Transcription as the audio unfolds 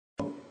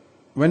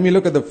when we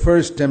look at the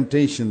first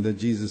temptation that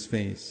Jesus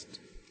faced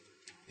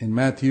in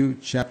Matthew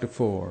chapter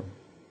 4,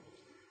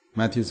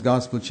 Matthew's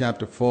Gospel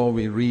chapter 4,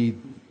 we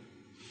read,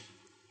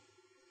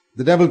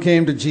 the devil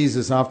came to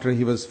Jesus after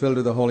he was filled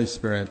with the Holy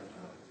Spirit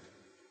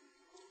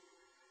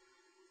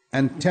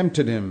and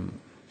tempted him.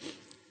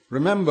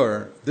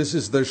 Remember, this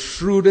is the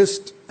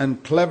shrewdest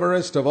and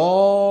cleverest of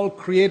all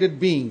created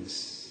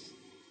beings,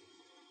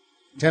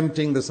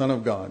 tempting the Son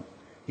of God.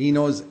 He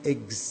knows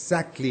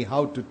exactly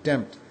how to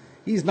tempt.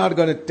 He's not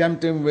going to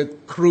tempt him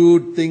with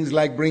crude things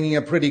like bringing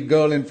a pretty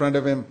girl in front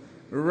of him.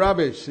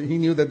 Rubbish. He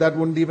knew that that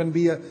wouldn't even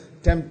be a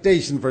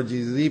temptation for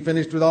Jesus. He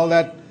finished with all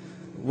that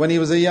when he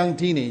was a young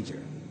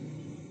teenager.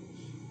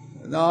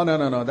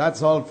 No.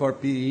 That's all for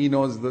people. He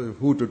knows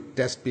who to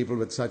test people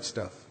with such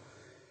stuff.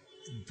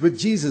 With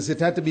Jesus, it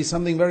had to be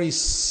something very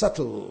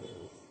subtle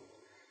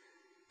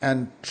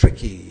and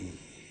tricky,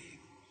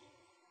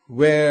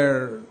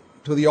 where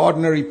to the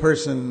ordinary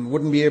person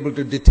wouldn't be able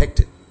to detect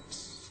it.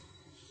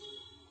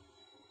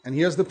 And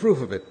here's the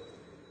proof of it.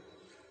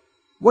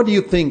 What do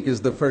you think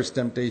is the first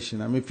temptation?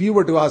 I mean, if you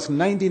were to ask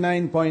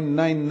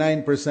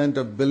 99.99%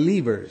 of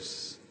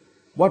believers,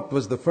 what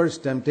was the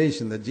first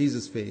temptation that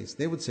Jesus faced?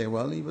 They would say,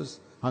 well, he was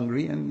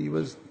hungry and he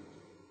was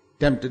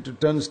tempted to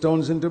turn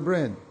stones into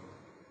bread.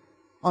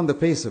 On the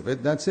face of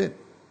it, that's it.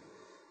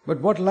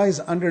 But what lies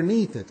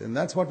underneath it? And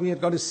that's what we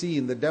have got to see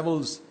in the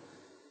devil's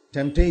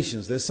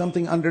temptations. There's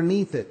something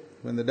underneath it.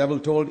 When the devil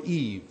told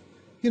Eve,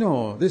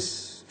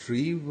 this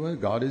tree, well,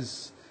 God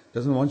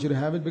doesn't want you to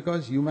have it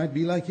because you might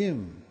be like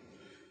him.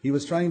 He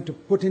was trying to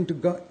put into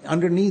God,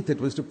 underneath it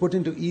was to put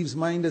into Eve's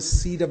mind a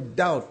seed of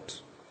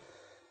doubt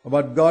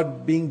about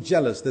God being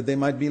jealous that they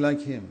might be like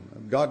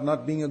him. God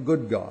not being a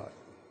good God,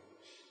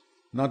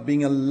 not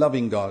being a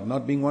loving God,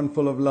 not being one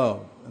full of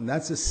love. And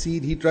that's a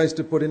seed he tries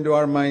to put into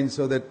our minds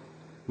so that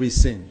we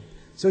sin.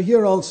 So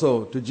here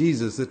also to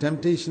Jesus, the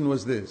temptation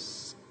was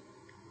this.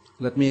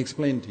 Let me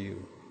explain to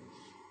you.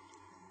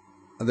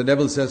 And the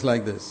devil says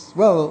like this,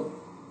 well,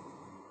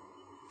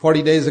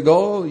 40 days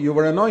ago you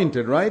were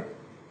anointed, right?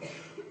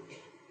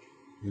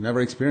 You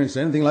never experienced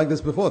anything like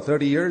this before.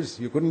 30 years,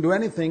 you couldn't do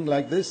anything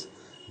like this.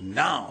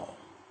 Now,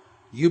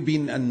 you've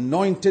been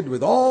anointed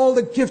with all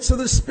the gifts of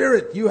the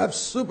Spirit. You have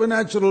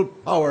supernatural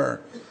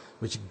power,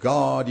 which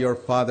God your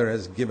Father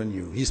has given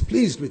you. He's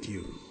pleased with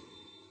you.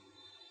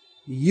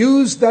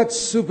 Use that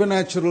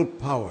supernatural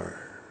power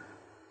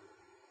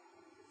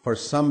for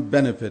some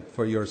benefit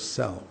for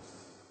yourself.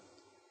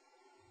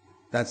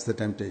 That's the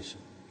temptation.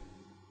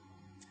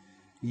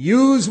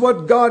 Use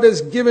what God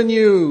has given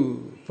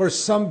you for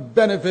some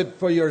benefit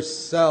for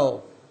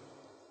yourself.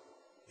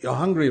 You're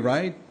hungry,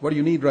 right? What do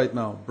you need right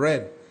now?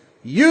 Bread.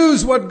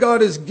 Use what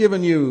God has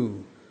given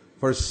you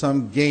for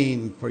some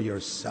gain for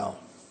yourself.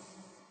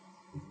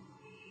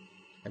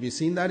 Have you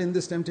seen that in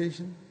this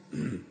temptation?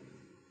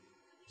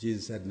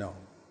 Jesus said no.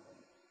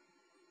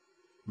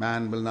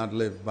 Man will not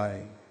live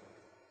by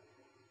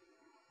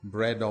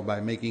bread or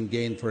by making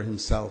gain for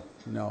himself.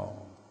 No.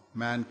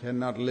 Man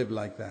cannot live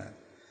like that.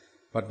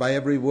 But by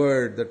every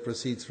word that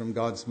proceeds from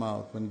God's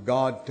mouth. When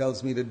God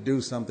tells me to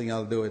do something,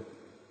 I'll do it.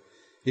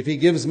 If he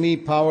gives me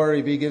power,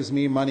 if he gives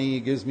me money,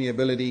 he gives me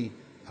ability,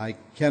 I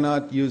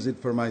cannot use it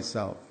for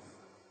myself.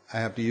 I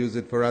have to use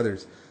it for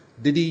others.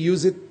 Did he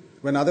use it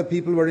when other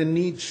people were in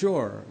need?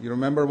 Sure. You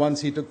remember once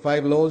he took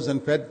 5 loaves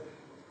and fed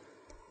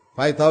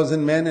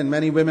 5,000 men and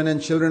many women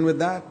and children with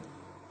that?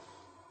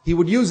 He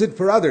would use it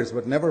for others,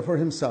 but never for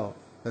himself.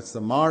 That's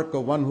the mark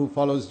of one who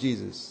follows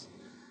Jesus.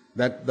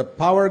 That the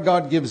power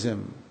God gives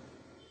him,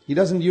 he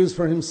doesn't use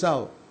for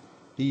himself.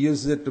 He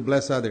uses it to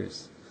bless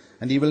others.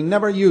 And he will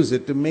never use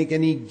it to make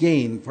any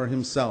gain for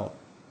himself.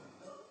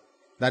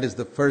 That is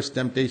the first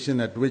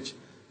temptation at which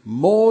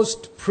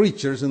most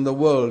preachers in the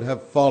world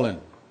have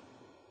fallen.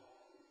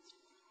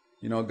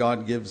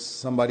 God gives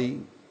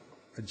somebody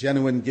a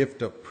genuine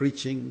gift of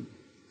preaching,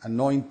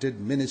 anointed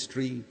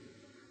ministry,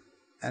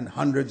 and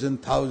hundreds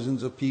and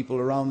thousands of people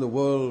around the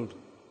world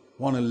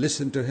want to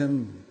listen to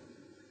him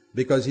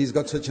because he's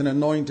got such an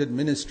anointed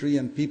ministry,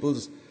 and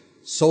people's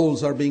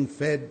souls are being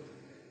fed,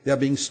 they are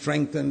being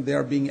strengthened, they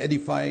are being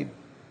edified,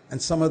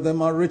 and some of them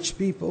are rich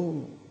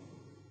people.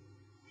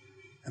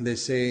 And they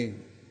say,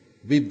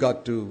 we've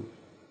got to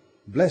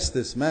bless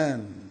this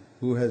man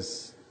who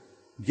has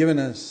given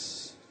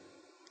us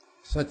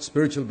such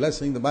spiritual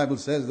blessing. The Bible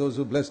says those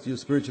who blessed you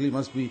spiritually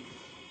must be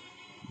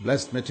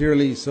blessed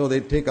materially. So they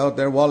take out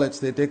their wallets,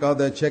 they take out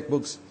their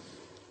checkbooks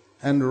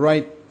and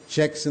write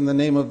checks in the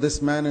name of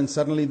this man, and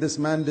suddenly this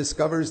man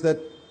discovers that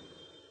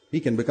he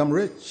can become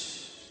rich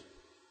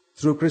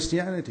through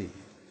Christianity.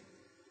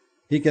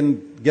 He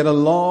can get a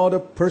lot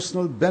of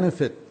personal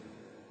benefit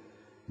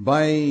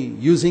by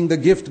using the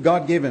gift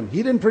God gave him.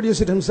 He didn't produce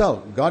it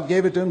himself. God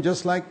gave it to him,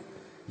 just like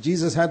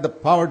Jesus had the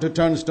power to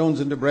turn stones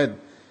into bread.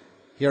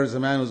 Here is a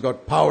man who's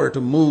got power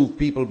to move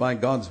people by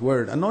God's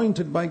word,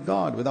 anointed by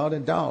God without a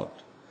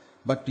doubt.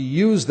 But to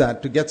use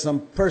that to get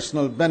some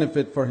personal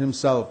benefit for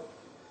himself.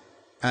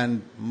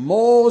 And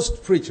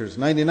most preachers,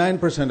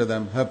 99% of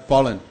them, have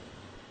fallen.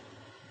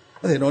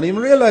 They don't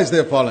even realize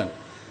they've fallen.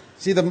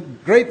 See, the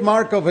great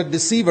mark of a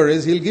deceiver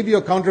is he'll give you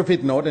a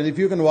counterfeit note, and if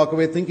you can walk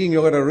away thinking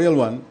you got a real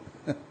one,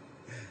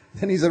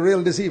 then he's a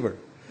real deceiver.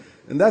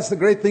 And that's the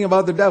great thing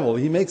about the devil.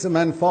 He makes a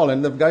man fall,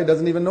 and the guy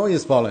doesn't even know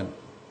he's fallen.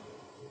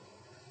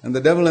 And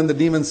the devil and the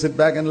demons sit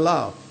back and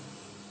laugh.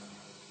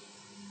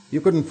 You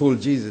couldn't fool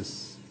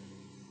Jesus.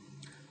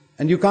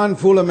 And you can't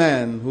fool a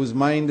man whose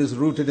mind is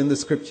rooted in the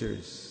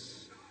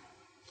Scriptures.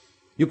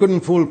 You couldn't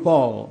fool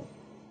Paul.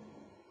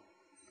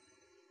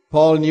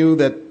 Paul knew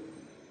that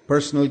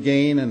personal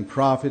gain and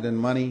profit and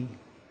money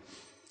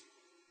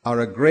are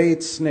a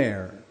great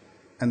snare,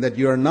 and that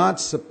you are not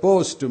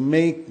supposed to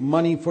make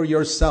money for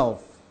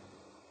yourself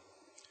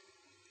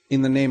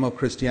in the name of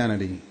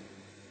Christianity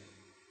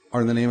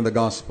or in the name of the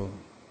gospel.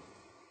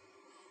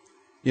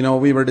 You know,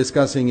 we were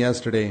discussing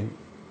yesterday,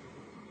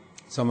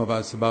 some of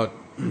us, about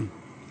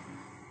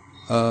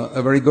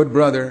a very good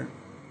brother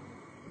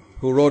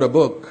who wrote a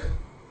book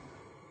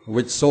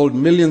which sold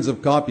millions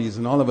of copies,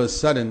 and all of a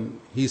sudden,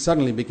 he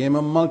suddenly became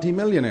a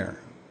multimillionaire.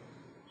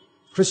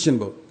 Christian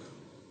book.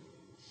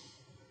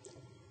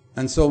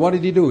 And so what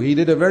did he do? He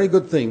did a very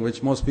good thing,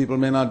 which most people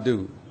may not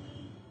do.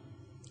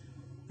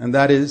 And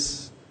that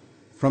is,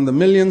 from the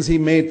millions he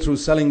made through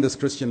selling this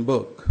Christian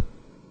book,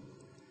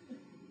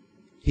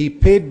 he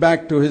paid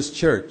back to his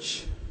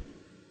church,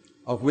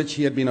 of which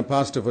he had been a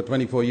pastor for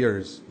 24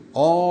 years,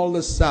 all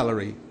the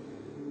salary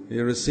he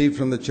received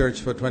from the church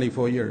for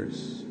 24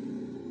 years.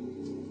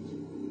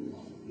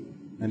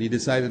 And he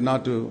decided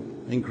not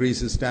to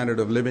increase his standard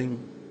of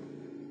living.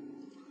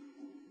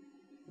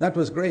 That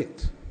was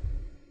great.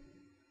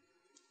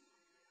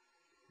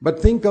 But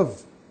think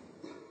of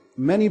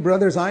many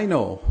brothers I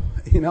know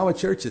in our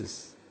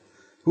churches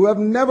who have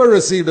never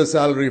received a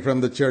salary from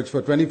the church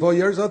for 24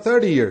 years or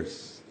 30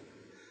 years,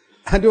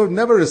 and who have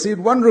never received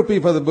 1 rupee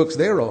for the books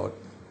they wrote,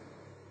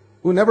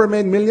 who never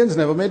made millions,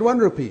 never made 1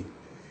 rupee.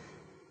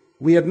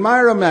 We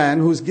admire a man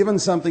who's given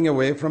something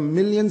away from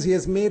millions he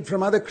has made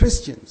from other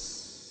Christians.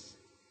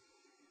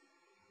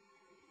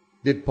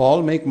 Did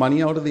Paul make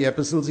money out of the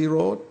epistles he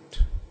wrote?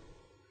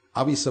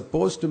 Are we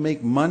supposed to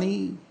make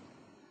money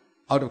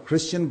out of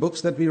Christian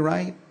books that we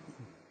write?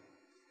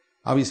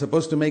 Are we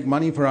supposed to make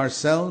money for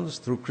ourselves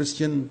through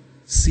Christian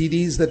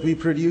CDs that we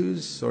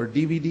produce, or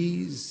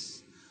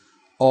DVDs?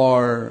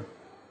 Or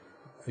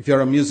if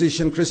you're a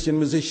musician, Christian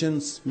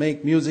musicians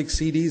make music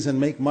CDs and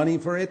make money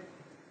for it?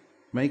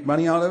 Make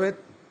money out of it?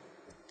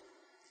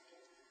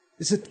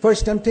 It's the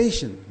first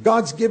temptation.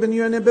 God's given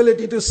you an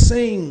ability to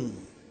sing.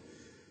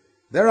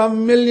 There are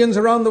millions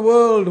around the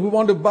world who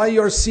want to buy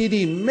your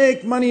CD,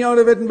 make money out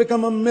of it and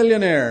become a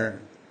millionaire.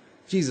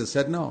 Jesus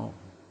said, no,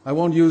 I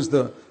won't use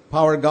the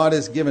power God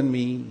has given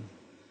me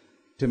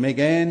to make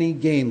any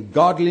gain.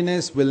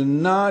 Godliness will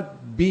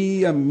not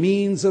be a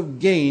means of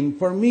gain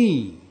for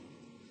me.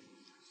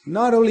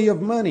 Not only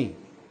of money.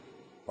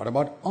 What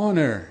about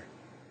honor?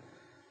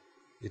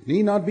 It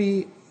need not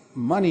be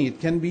money. It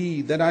can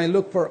be that I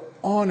look for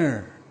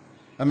honor.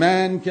 A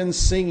man can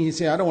sing. He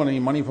say, I don't want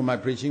any money for my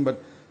preaching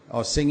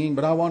or singing,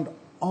 but I want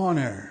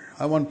honor.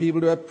 I want people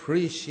to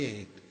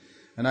appreciate.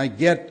 And I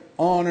get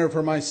honor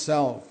for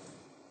myself.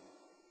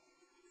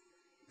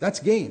 That's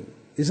gain.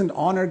 Isn't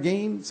honor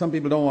gain? Some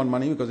people don't want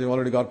money because they've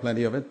already got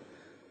plenty of it.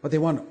 But they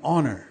want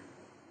honor.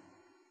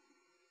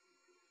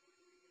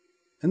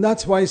 And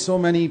that's why so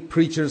many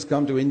preachers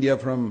come to India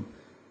from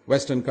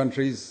Western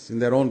countries. In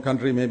their own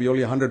country, maybe only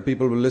 100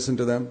 people will listen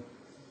to them.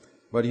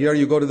 But here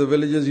you go to the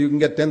villages, you can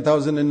get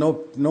 10,000 in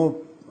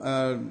no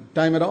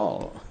time at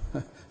all.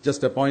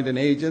 Just appoint an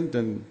agent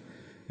and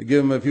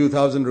give him a few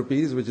thousand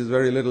rupees, which is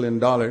very little in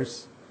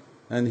dollars.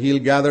 And he'll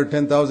gather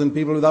 10,000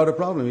 people without a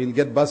problem. He'll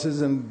get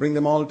buses and bring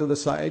them all to the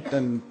site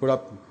and put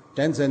up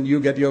tents, and you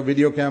get your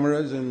video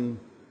cameras and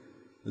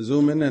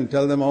zoom in and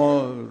tell them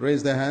all,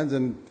 raise their hands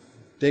and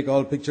take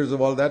all pictures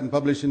of all that and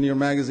publish in your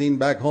magazine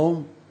back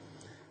home.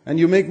 And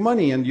you make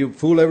money and you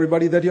fool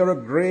everybody that you're a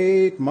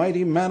great,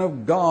 mighty man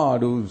of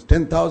God whose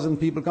 10,000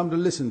 people come to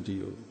listen to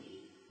you.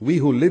 We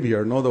who live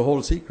here know the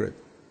whole secret.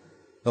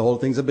 The whole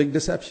thing's a big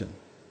deception.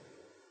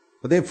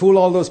 But they fool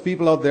all those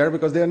people out there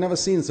because they have never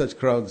seen such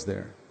crowds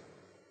there.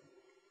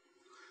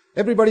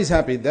 Everybody's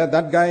happy.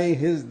 That guy,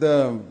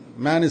 the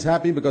man is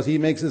happy because he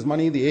makes his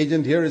money. The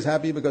agent here is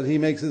happy because he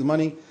makes his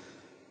money.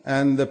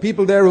 And the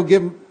people there who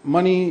give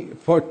money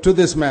to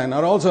this man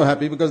are also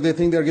happy because they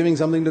think they're giving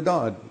something to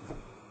God.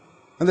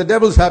 And the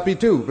devil's happy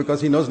too because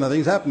he knows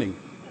nothing's happening.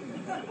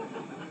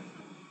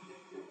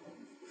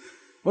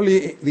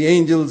 Only the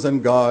angels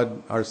and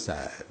God are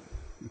sad.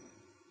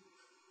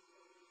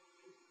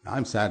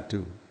 I'm sad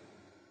too.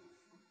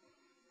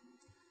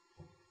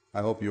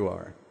 I hope you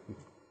are.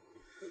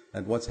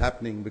 And what's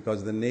happening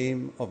because the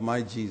name of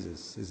my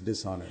Jesus is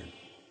dishonored.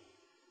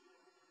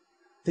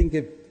 Think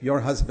if your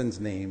husband's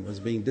name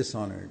was being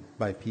dishonored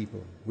by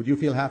people. Would you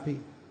feel happy?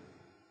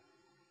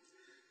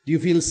 Do you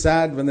feel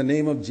sad when the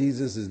name of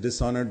Jesus is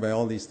dishonored by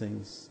all these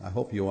things? I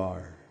hope you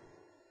are.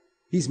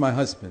 He's my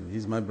husband.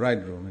 He's my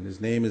bridegroom. And his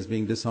name is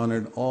being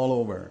dishonored all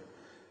over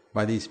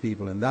by these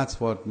people. And that's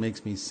what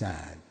makes me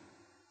sad.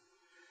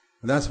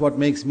 And that's what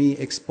makes me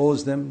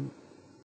expose them